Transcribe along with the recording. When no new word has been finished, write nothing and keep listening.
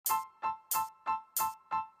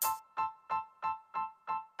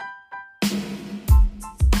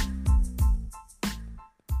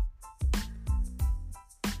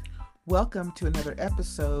Welcome to another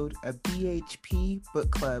episode of BHP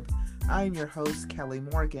Book Club. I'm your host, Kelly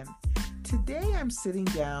Morgan. Today I'm sitting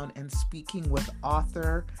down and speaking with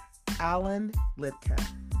author Alan Lycka.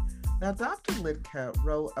 Now, Dr. Lycka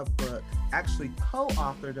wrote a book, actually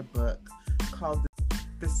co-authored a book called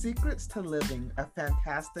The Secrets to Living a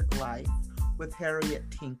Fantastic Life with Harriet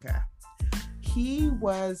Tinka. He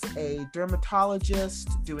was a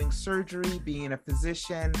dermatologist doing surgery, being a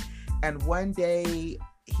physician, and one day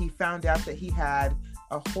he found out that he had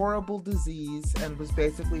a horrible disease and was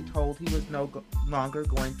basically told he was no longer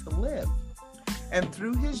going to live. And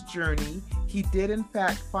through his journey, he did in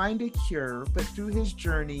fact find a cure, but through his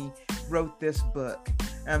journey wrote this book.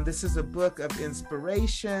 This is a book of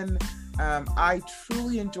inspiration. I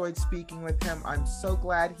truly enjoyed speaking with him. I'm so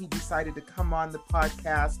glad he decided to come on the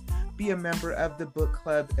podcast, be a member of the book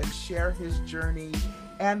club, and share his journey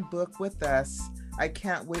and book with us. I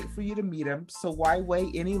can't wait for you to meet him, so why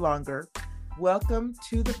wait any longer? Welcome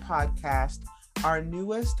to the podcast, our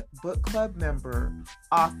newest book club member,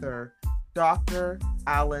 author, Dr.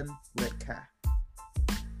 Alan Lycka.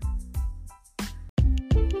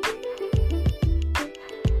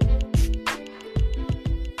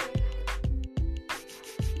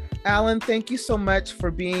 Alan, thank you so much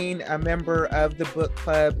for being a member of the book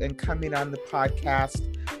club and coming on the podcast.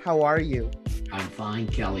 How are you? I'm fine,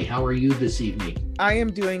 Kelly. How are you this evening? I am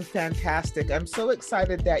doing fantastic. I'm so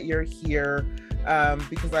excited that you're here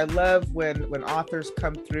because I love when authors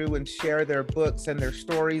come through and share their books and their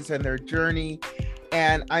stories and their journey.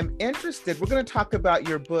 And I'm interested, we're going to talk about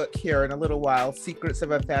your book here in a little while, Secrets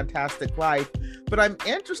of a Fantastic Life. But I'm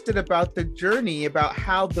interested about the journey, about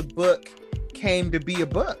how the book came to be a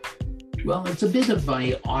book. Well, it's a bit of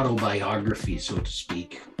my autobiography, so to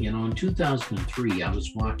speak. You know, in 2003, I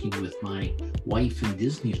was walking with my wife in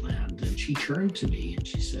Disneyland, and she turned to me and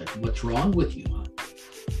she said, "What's wrong with you, hon?"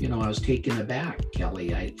 You know, I was taken aback,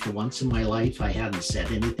 Kelly. For once in my life, I hadn't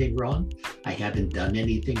said anything wrong. I hadn't done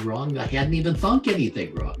anything wrong. I hadn't even thunk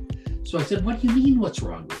anything wrong. So I said, "What do you mean, what's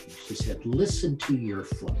wrong with you?" She said, "Listen to your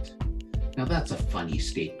foot." Now, that's a funny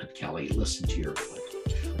statement, Kelly. Listen to your foot.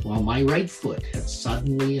 Well, my right foot had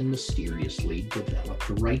suddenly and mysteriously developed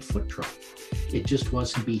a right foot trouble. It just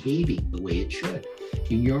wasn't behaving the way it should.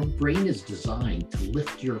 Your brain is designed to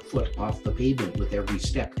lift your foot off the pavement with every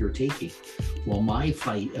step you're taking. Well, my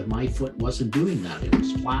foot wasn't doing that. It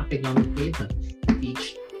was flapping on the pavement with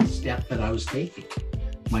each step that I was taking.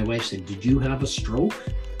 My wife said, "Did you have a stroke?"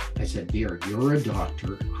 I said, "Dear, you're a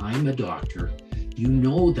doctor. I'm a doctor. You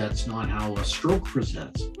know that's not how a stroke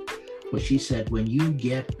presents." Well, she said, "When you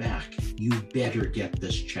get back, you better get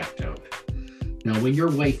this checked out." Now, when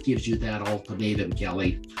your wife gives you that ultimatum,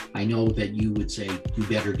 Kelly, I know that you would say, "You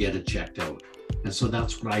better get it checked out." And so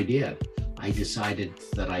that's what I did. I decided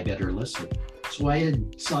that I better listen. So I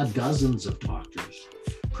saw dozens of doctors,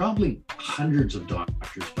 probably hundreds of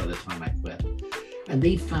doctors by the time I quit. And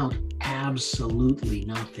they found absolutely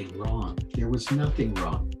nothing wrong. There was nothing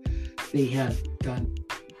wrong. They had done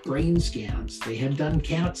brain scans, they had done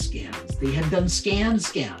CAT scans, they had done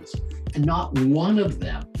scans, and not one of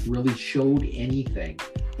them really showed anything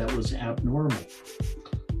that was abnormal.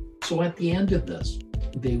 So at the end of this,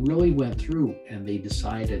 they really went through and they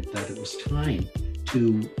decided that it was time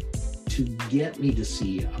to get me to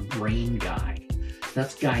see a brain guy.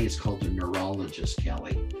 That guy is called a neurologist,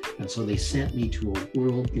 Kelly. And so they sent me to a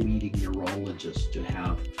world-leading neurologist to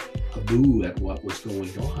have a boo at what was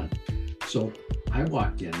going on. So I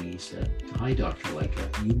walked in and he said, "Hi, Dr.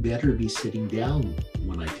 Lycka, you better be sitting down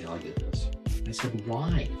when I tell you this." I said,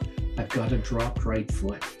 "Why? I've got a dropped right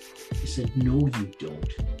foot." He said, "No, you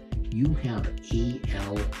don't. You have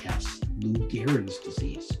ALS, Lou Gehrig's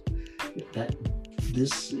disease.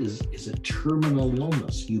 This is a terminal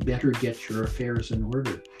illness. You better get your affairs in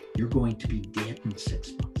order. You're going to be dead in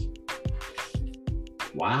 6 months."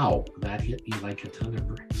 Wow, that hit me like a ton of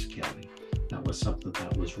bricks, Kelly. That was something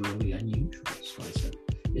that was really unusual. So I said,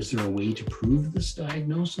 "Is there a way to prove this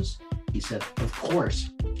diagnosis?" He said, "Of course,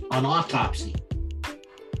 on autopsy."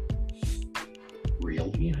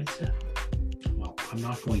 "Really?" I said. "Well, I'm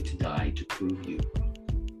not going to die to prove you wrong."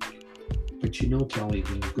 But you know, Kelly,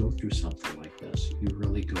 when you go through something like this, you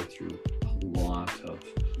really go through a lot of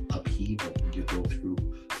upheaval. You go through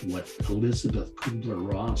what Elizabeth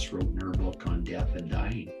Kubler-Ross wrote in her book on death and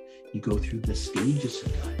dying. You go through the stages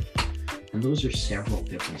of dying. And those are several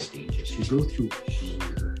different stages. You go through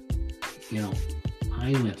anger. You know,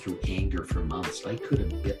 I went through anger for months. I could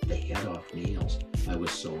have bit the head off nails. I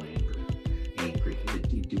was so angry.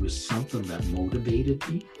 It was something that motivated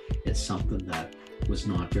me. It's something that was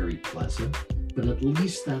not very pleasant. But at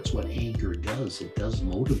least that's what anger does. It does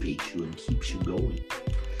motivate you and keeps you going.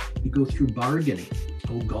 You go through bargaining.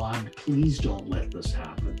 Oh God, please don't let this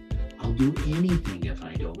happen. I'll do anything if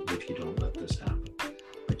you don't let this happen.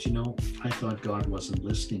 But I thought God wasn't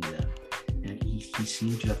listening then. And he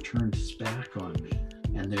seemed to have turned his back on me.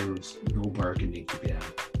 And there was no bargaining to be had.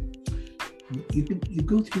 You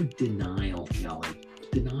go through denial, Kelly.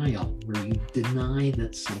 Denial, where you deny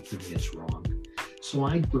that something is wrong. So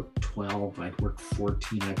I'd work 12, I'd work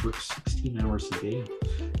 14, I'd work 16 hours a day.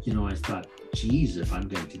 I thought, geez, if I'm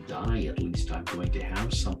going to die, at least I'm going to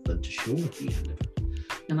have something to show at the end of it.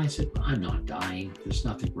 And I said, I'm not dying. There's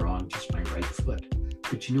nothing wrong, just my right foot.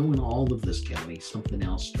 But in all of this, Kelly, something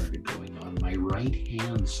else started going on. My right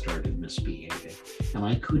hand started misbehaving. And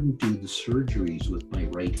I couldn't do the surgeries with my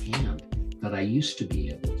right hand that I used to be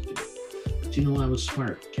able to do. But I was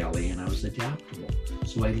smart, Kelly, and I was adaptable.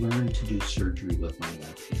 So I learned to do surgery with my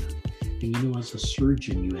left hand. And as a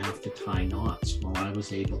surgeon, you have to tie knots. Well, I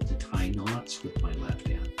was able to tie knots with my left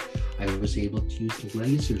hand. I was able to use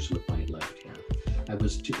lasers with my left hand. I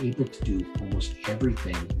was able to do almost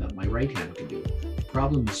everything that my right hand could do. The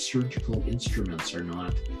problem is surgical instruments are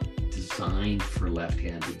not designed for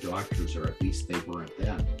left-handed doctors, or at least they weren't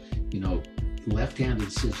then.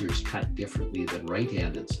 Left-handed scissors cut differently than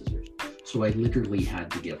right-handed scissors. So I literally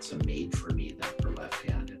had to get some made for me that were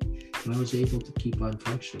left-handed. And I was able to keep on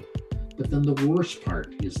functioning. But then the worst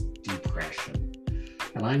part is depression.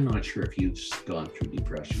 And I'm not sure if you've gone through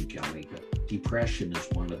depression, Kelly, but depression is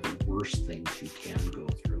one of the worst things you can go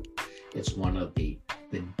through. It's one of the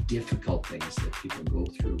difficult things that people go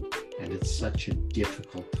through. And it's such a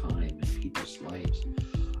difficult time in people's lives.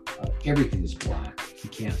 Everything is black. You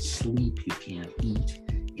can't sleep. You can't eat.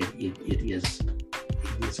 It is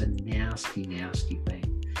a nasty, nasty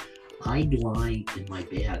thing. I'd lie in my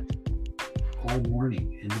bed all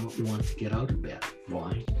morning and not want to get out of bed.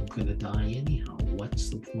 Why? I'm going to die anyhow. What's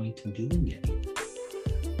the point in doing it?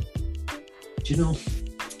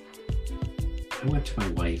 I went to my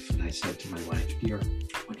wife and I said to my wife, dear,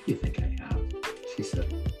 what do you think I have? She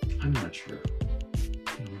said, I'm not sure.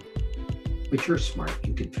 But you're smart.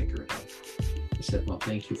 You can figure it out. I said, well,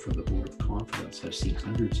 thank you for the vote of confidence. I've seen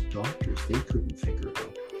hundreds of doctors. They couldn't figure it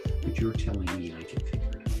out. But you're telling me I can figure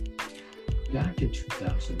it out. Back in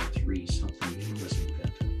 2003, something new was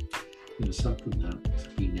invented. Something that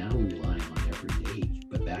we now rely on every day.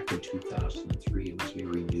 But back in 2003, it was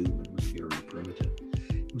very new and was very primitive.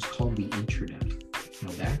 It was called the internet.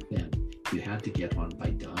 Back then, you had to get on by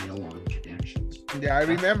dial-on connections. Yeah, I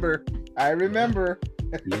remember.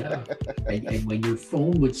 Yeah. And when your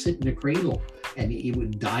phone would sit in a cradle and it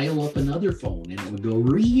would dial up another phone and it would go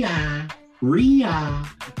Ria, Ria,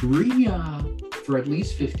 Ria for at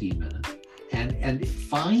least 15 minutes. And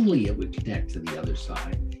finally it would connect to the other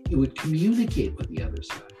side. It would communicate with the other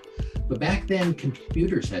side. But back then,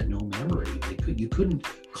 computers had no memory. You couldn't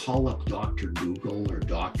call up Dr. Google or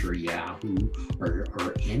Dr. Yahoo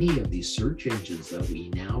or any of these search engines that we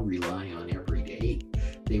now rely on every day.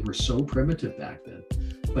 They were so primitive back then.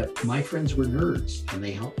 But my friends were nerds, and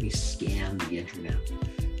they helped me scan the internet.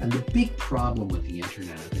 And the big problem with the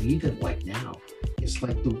internet, and even like now, it's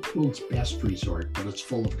like the world's best resort, but it's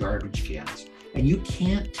full of garbage cans. And you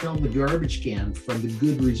can't tell the garbage can from the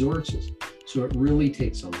good resources. So it really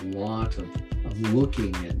takes a lot of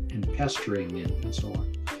looking and pestering and so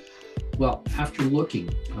on. Well, after looking,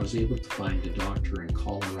 I was able to find a doctor in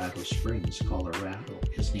Colorado Springs, Colorado.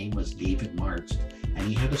 His name was David Martz, and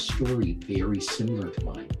he had a story very similar to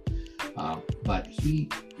mine. But he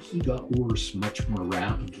got worse much more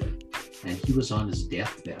rapidly, and he was on his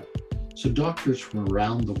deathbed. So doctors from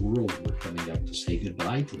around the world were coming up to say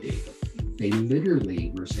goodbye to David. They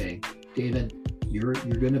literally were saying, David, you're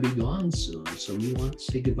going to be gone soon, so we want to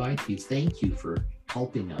say goodbye to you. Thank you for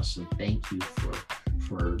helping us, and thank you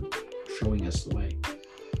for showing us the way.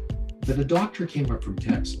 But a doctor came up from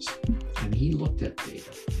Texas, and he looked at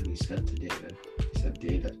David, and he said to David,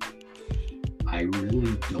 David, I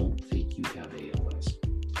really don't think you have ALS.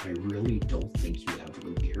 I really don't think you have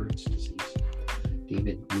Lou Gehrig's disease.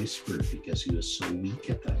 David whispered because he was so weak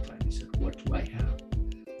at that time. He said, what do I have?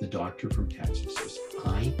 The doctor from Texas says,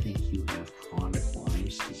 I think you have chronic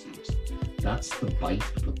Lyme's disease. That's the bite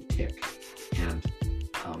of the tick. And,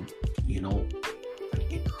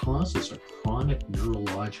 it causes a chronic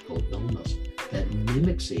neurological illness that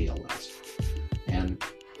mimics ALS. And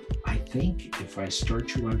I think if I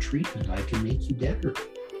start you on treatment, I can make you better.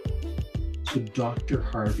 So Dr.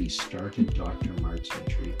 Harvey started Dr. Martz on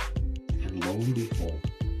treatment. And lo and behold,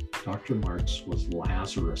 Dr. Martz was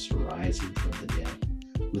Lazarus arising from the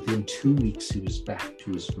dead. Within 2 weeks, he was back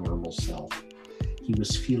to his normal self. He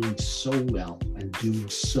was feeling so well and doing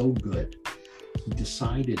so good. he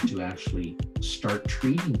decided to actually start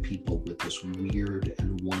treating people with this weird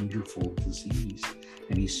and wonderful disease.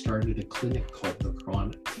 And he started a clinic called the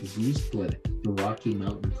Chronic Disease Clinic, the Rocky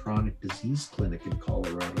Mountain Chronic Disease Clinic in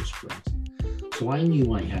Colorado Springs. So I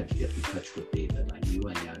knew I had to get in touch with David. I knew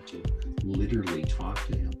I had to literally talk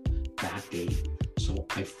to him that day. So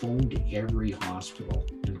I phoned every hospital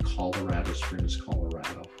in Colorado Springs,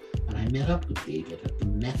 Colorado. And I met up with David at the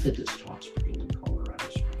Methodist Hospital in Colorado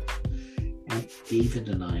Springs. And David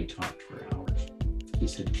and I talked for hours. He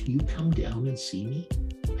said, "Can you come down and see me?"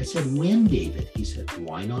 I said, "When, David?" He said,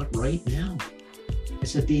 "Why not right now?" I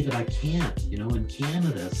said, "David, I can't. In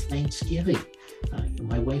Canada, it's Thanksgiving.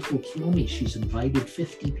 My wife will kill me. She's invited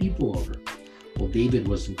 50 people over." Well, David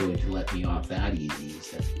wasn't going to let me off that easy. He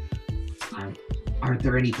said, "Aren't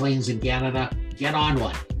there any planes in Canada? Get on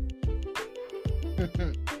one."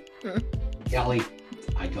 Kelly,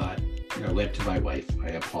 I went to my wife. I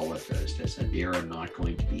apologized. I said, "Dear, I'm not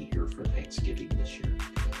going to be here for Thanksgiving this year."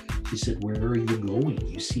 She said, "Where are you going?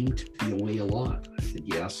 You seem to be away a lot." I said,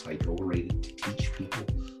 "Yes, I go away to teach people.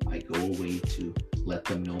 I go away to let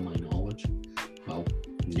them know my knowledge. Well,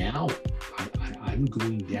 now I'm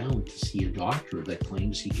going down to see a doctor that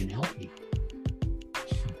claims he can help me."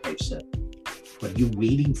 I said, "What are you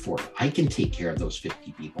waiting for? I can take care of those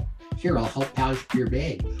 50 people. Here, I'll help pack your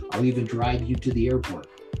bag. I'll even drive you to the airport."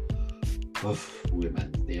 Oof,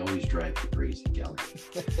 women, they always drive you crazy, Kelly.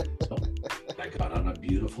 So I got on a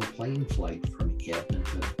beautiful plane flight from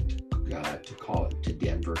Edmonton to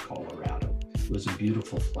Denver, Colorado. It was a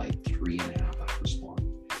beautiful flight, 3.5 hours long.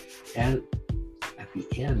 And at the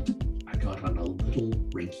end, I got on a little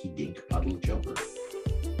rinky-dink puddle jumper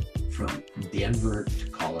from Denver to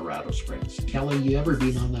Colorado Springs. Kelly, you ever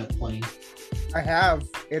been on that plane? I have.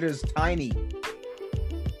 It is tiny.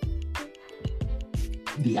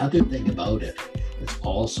 The other thing about it is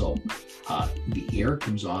also the air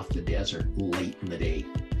comes off the desert late in the day,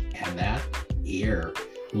 and that air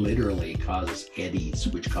literally causes eddies,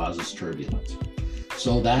 which causes turbulence.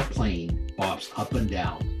 So that plane bops up and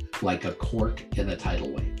down like a cork in a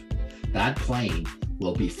tidal wave. That plane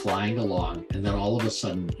will be flying along, and then all of a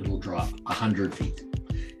sudden it'll drop 100 feet.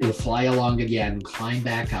 It'll fly along again, climb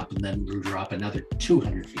back up, and then it'll drop another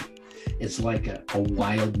 200 feet. It's like a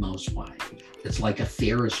wild mouse ride. It's like a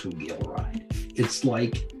Ferris wheel ride. It's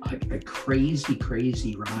like a crazy,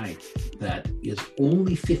 crazy ride that is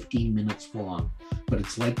only 15 minutes long, but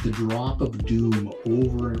it's like the drop of doom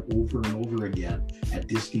over and over and over again at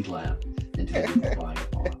Disneyland until you fly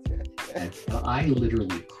off. And I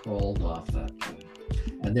literally crawled off that plane.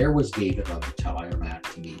 And there was David on the tarmac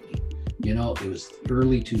to meet me. It was the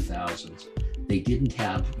early 2000s. They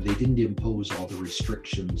didn't impose all the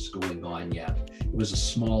restrictions going on yet. It was a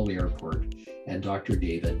small airport, and Dr.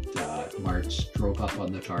 David Martz drove up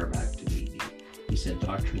on the tarmac to meet me. He said,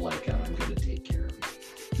 "Dr. Lycka, I'm going to take care of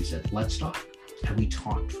you." He said, "Let's talk." And we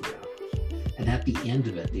talked for hours. And at the end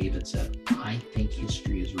of it, David said, "I think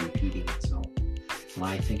history is repeating itself. And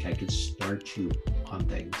I think I could start you on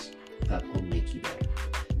things that will make you better."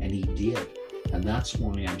 And he did. And that's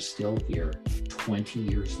why I'm still here 20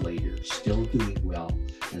 years later, still doing well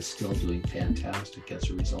and still doing fantastic as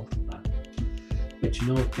a result of that. But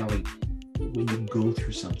Kelly, when you go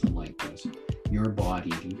through something like this, your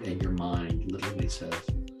body and your mind literally says,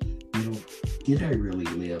 did I really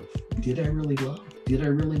live? Did I really love? Did I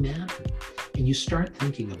really matter? And you start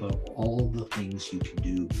thinking about all the things you can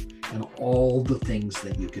do and all the things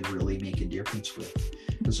that you can really make a difference with.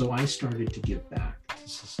 And so I started to give back to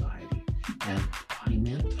society. And I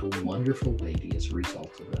met a wonderful lady as a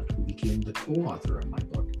result of that, who became the co-author of my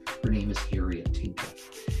book. Her name is Harriet Tinka.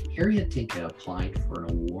 Harriet Tinka applied for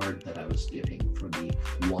an award that I was giving for the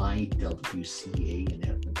YWCA in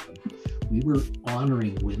Edmonton. We were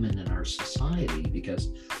honoring women in our society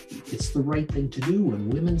because it's the right thing to do,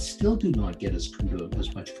 and women still do not get as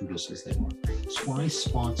much kudos as they want. So I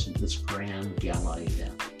sponsored this grand gala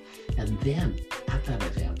event. And then at that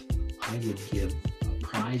event, I would give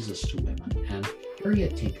prizes to women, and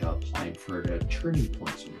Harriet Tinka applied for a Turning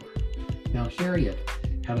Points Award. Now, Harriet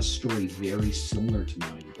had a story very similar to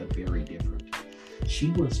mine, but very different. She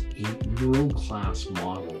was a world-class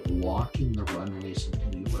model walking the runways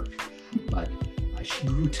of New York, but she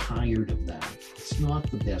grew tired of that. It's not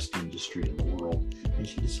the best industry in the world, and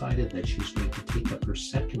she decided that she was going to take up her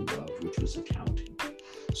second love, which was accounting.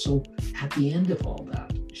 So at the end of all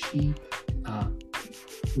that, she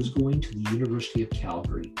was going to the University of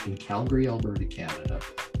Calgary in Calgary, Alberta, Canada,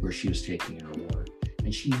 where she was taking her award.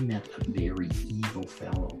 And she met a very evil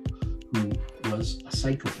fellow who was a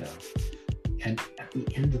psychopath. And at the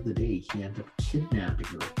end of the day, he ended up kidnapping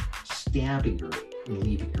her, stabbing her, and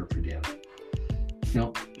leaving her for dead.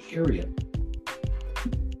 Now, Harriet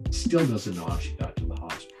still doesn't know how she got to the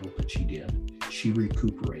hospital, but she did. She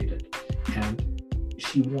recuperated, and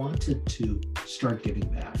she wanted to start giving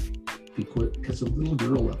back because a little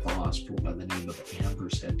girl at the hospital by the name of Amber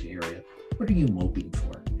said to Harriet, "What are you moping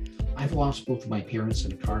for? I've lost both of my parents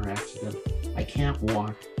in a car accident. I can't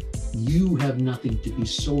walk. You have nothing to be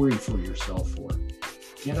sorry for yourself for.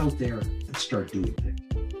 Get out there and start doing things."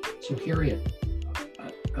 So Harriet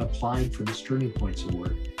applied for this Turning Points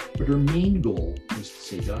Award, but her main goal was to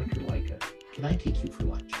say, "Dr. Lycka, can I take you for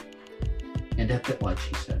lunch?" And at that lunch,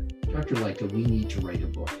 she said, "Dr. Lycka, we need to write a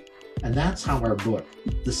book." And that's how our book,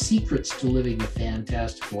 The Secrets to Living a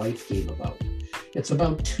Fantastic Life, came about. It's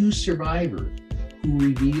about two survivors who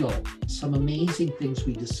reveal some amazing things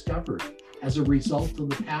we discovered as a result of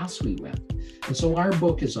the paths we went. And so our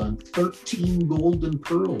book is on 13 golden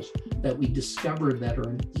pearls that we discovered that are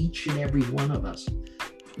in each and every one of us.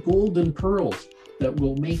 Golden pearls that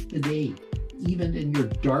will make the day, even in your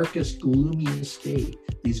darkest, gloomiest day.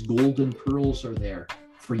 These golden pearls are there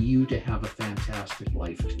for you to have a fantastic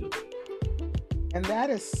life too. And that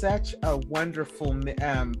is such a wonderful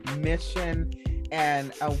mission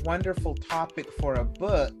and a wonderful topic for a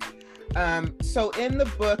book. So in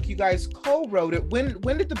the book, you guys co-wrote it.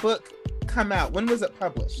 When did the book come out? When was it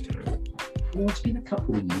published? Well, it's been a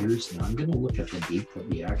couple of years now. I'm going to look at the date that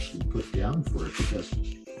we actually put down for it, because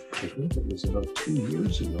I think it was about 2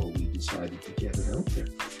 years ago we decided to get it out there.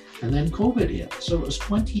 And then COVID hit. So it was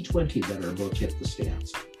 2020 that our book hit the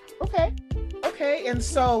stands. Okay. And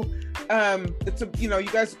so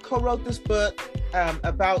you guys co-wrote this book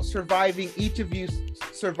about surviving, each of you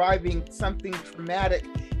surviving something traumatic.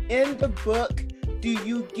 In the book, do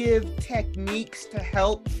you give techniques to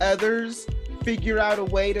help others figure out a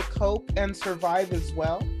way to cope and survive as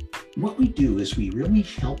well? What we do is we really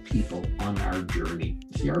help people on our journey.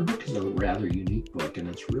 See, our book is a rather unique book, and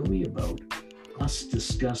it's really about us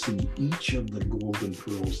discussing each of the golden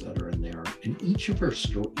pearls that are in there. And each of our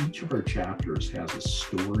chapters has a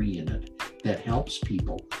story in it that helps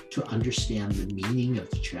people to understand the meaning of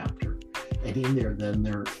the chapter. And in there, then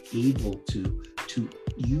they're able to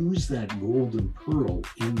use that golden pearl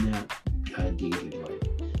in that daily life.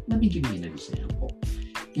 Let me give you an example.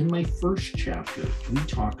 In my first chapter, we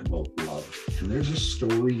talk about love, and there's a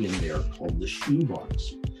story in there called The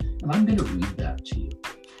Shoebox. And I'm going to read that to you.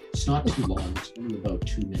 It's not too long, it's only about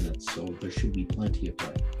 2 minutes, so there should be plenty of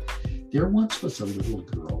time. There once was a little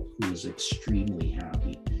girl who was extremely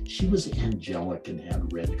happy. She was angelic and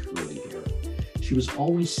had red curly hair. She was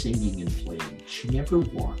always singing and playing. She never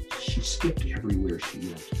walked. She skipped everywhere she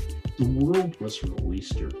went. The world was her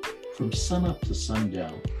oyster. From sunup to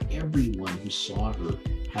sundown, everyone who saw her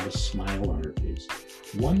had a smile on her face.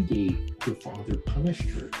 One day, her father punished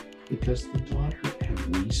her because the daughter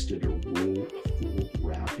had wasted a roll of gold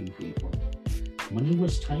wrapping paper. Money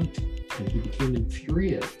was tight, and he became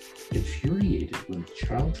infuriated when the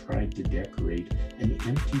child tried to decorate an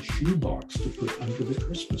empty shoebox to put under the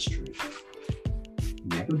Christmas tree.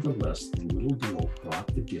 Nevertheless, the little girl brought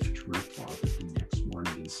the gift to her father the next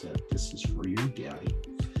morning and said, "This is for your daddy."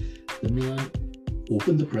 The man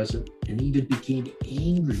opened the present and even became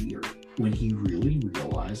angrier when he really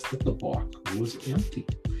realized that the box was empty.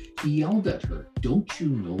 He yelled at her, "Don't you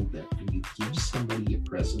know that when you give somebody a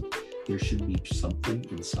present, there should be something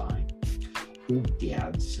inside?" "Oh,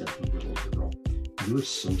 Dad," said the little girl, "you're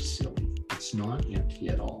so silly. It's not empty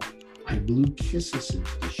at all. I blew kisses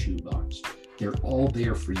into the shoebox. They're all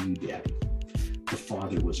there for you, Daddy." The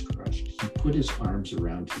father was crushed. He put his arms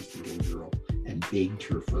around his little girl and begged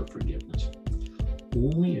her for forgiveness.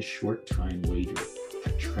 Only a short time later, a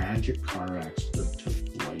tragic car accident took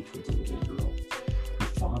the life of the little girl. Her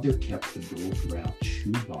father kept the gold-wrapped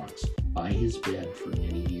shoebox by his bed for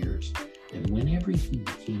many years, and whenever he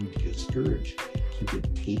became discouraged, he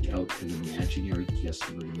would take out an imaginary kiss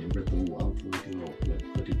and remember the love of the girl who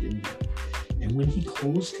had put it in there. And when he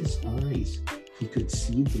closed his eyes, he could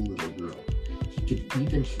see the little girl. He could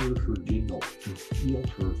even hear her giggle and feel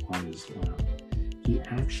her on his lap. He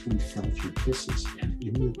actually felt her kisses, and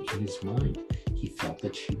in his mind, he felt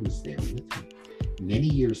that she was there with him. Many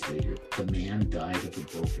years later, the man died of a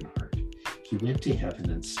broken heart. He went to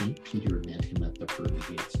heaven, and St. Peter met him at the pearly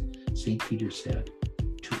gates. St. Peter said,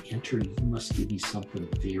 "To enter, you must give me something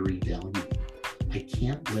very valuable. I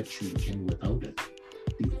can't let you in without it."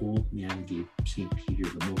 The old man gave St. Peter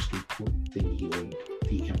the most important thing he owned,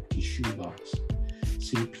 the empty shoebox.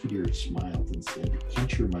 St. Peter smiled and said,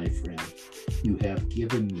 "Enter, my friend. You have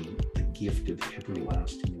given me the gift of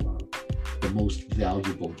everlasting love, the most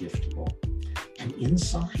valuable gift of all." And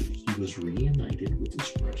inside, he was reunited with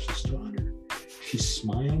his precious daughter. She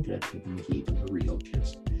smiled at him and gave him a real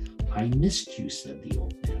kiss. I missed you, said the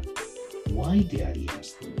old man. Why, Daddy,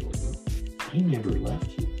 asked the little girl. I never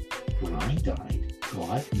left you. When I died,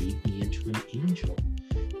 God made me into an angel.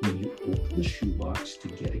 When you opened the shoebox to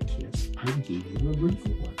get a kiss, I gave you a real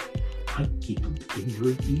one. I giggled in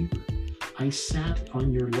your ear. I sat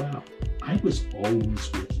on your lap. I was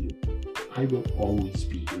always with you. I will always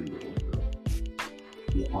be your little girl.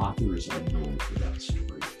 The author is unknown for that story.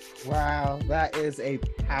 Wow, that is a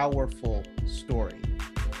powerful story.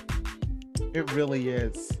 It really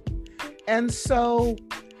is. And so,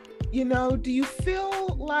 do you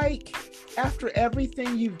feel like after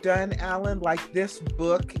everything you've done, Alan, like this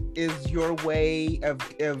book is your way of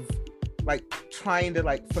like trying to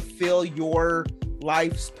like fulfill your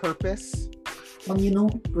life's purpose? Well,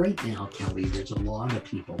 right now, Kelly, there's a lot of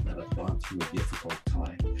people that have gone through a difficult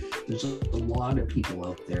time. There's a lot of people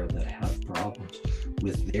out there that have problems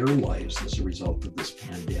with their lives as a result of this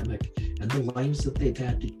pandemic and the lives that they've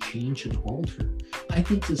had to change and alter. I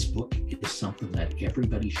think this book is something that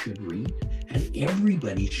everybody should read, and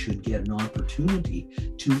everybody should get an opportunity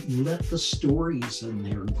to let the stories in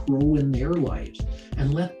there grow in their lives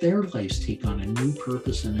and let their lives take on a new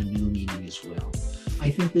purpose and a new meaning as well. I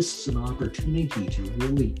think this is an opportunity to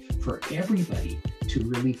really, for everybody, to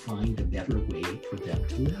really find a better way for them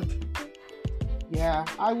to live. Yeah,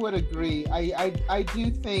 I would agree. I do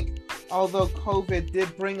think, although COVID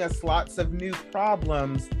did bring us lots of new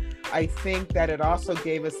problems, I think that it also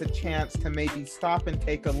gave us a chance to maybe stop and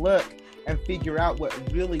take a look and figure out what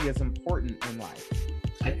really is important in life.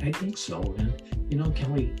 I think so. And,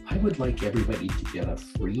 Kelly, I would like everybody to get a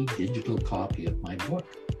free digital copy of my book.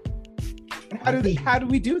 How do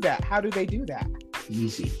we do that? How do they do that?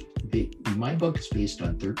 Easy. My book is based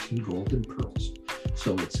on 13 Golden Pearls.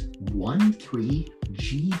 So it's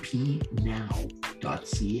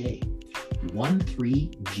 13gpnow.ca.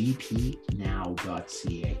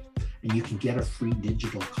 13gpnow.ca. And you can get a free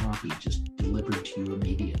digital copy just delivered to you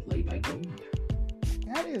immediately by going there.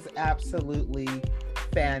 That is absolutely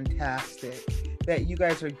fantastic that you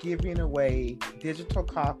guys are giving away digital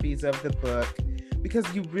copies of the book, because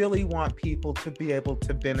you really want people to be able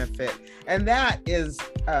to benefit. And that is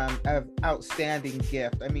an outstanding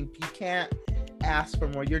gift. I mean, you can't ask for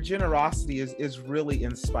more. Your generosity is really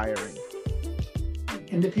inspiring.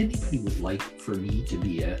 And if anybody would like for me to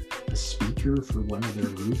be a speaker for one of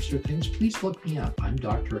their groups or things, please look me up. I'm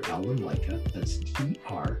Dr. Alan Lycka. That's DRALLEN,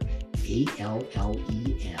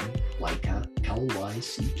 Lycka,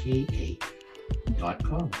 LYCKA.com.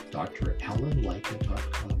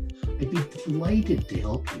 DrAlanLycka.com. I'd be delighted to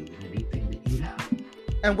help you in anything that you have.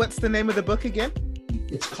 And what's the name of the book again?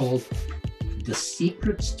 It's called The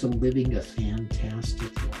Secrets to Living a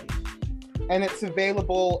Fantastic Life. And it's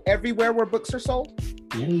available everywhere where books are sold?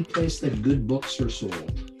 Any place that good books are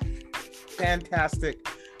sold. Fantastic.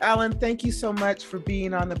 Alan, thank you so much for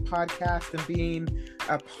being on the podcast and being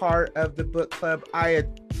a part of the book club. I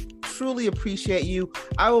truly appreciate you.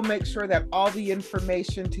 I will make sure that all the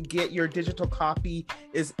information to get your digital copy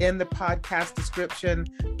is in the podcast description.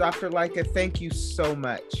 Dr. Lycka, thank you so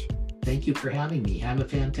much. Thank you for having me. Have a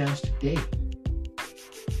fantastic day.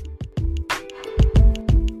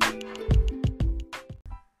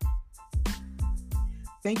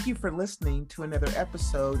 Thank you for listening to another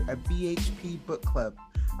episode of BHP Book Club.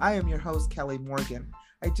 I am your host, Kelly Morgan.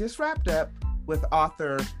 I just wrapped up with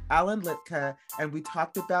author Alan Lycka, and we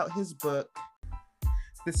talked about his book,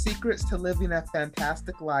 The Secrets to Living a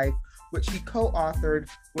Fantastic Life, which he co-authored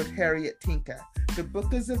with Harriet Tinka. The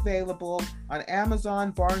book is available on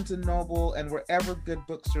Amazon, Barnes & Noble, and wherever good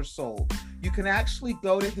books are sold. You can actually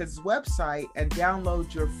go to his website and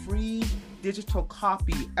download your free digital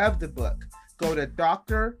copy of the book. Go to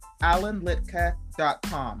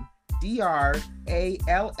dralanlycka.com,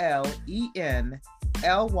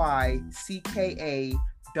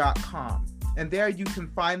 DRALENLYCKA.com. And there you can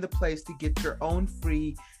find the place to get your own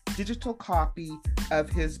free digital copy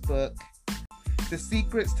of his book, The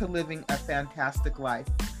Secrets to Living a Fantastic Life.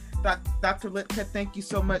 Dr. Lycka, thank you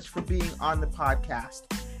so much for being on the podcast.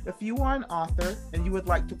 If you are an author and you would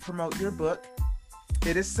like to promote your book,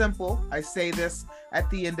 it is simple. I say this at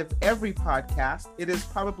the end of every podcast. It is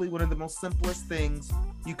probably one of the most simplest things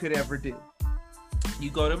you could ever do. You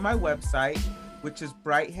go to my website, which is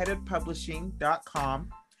brightheadedpublishing.com.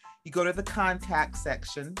 You go to the contact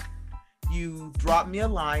section. You drop me a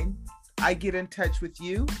line. I get in touch with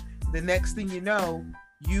you. The next thing you know,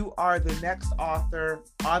 you are the next author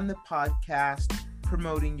on the podcast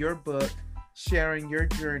promoting your book, sharing your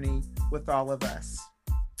journey with all of us.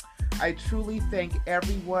 I truly thank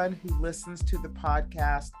everyone who listens to the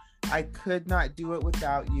podcast. I could not do it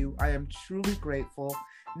without you. I am truly grateful.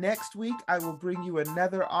 Next week, I will bring you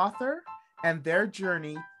another author and their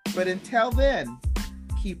journey. But until then,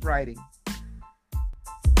 keep writing.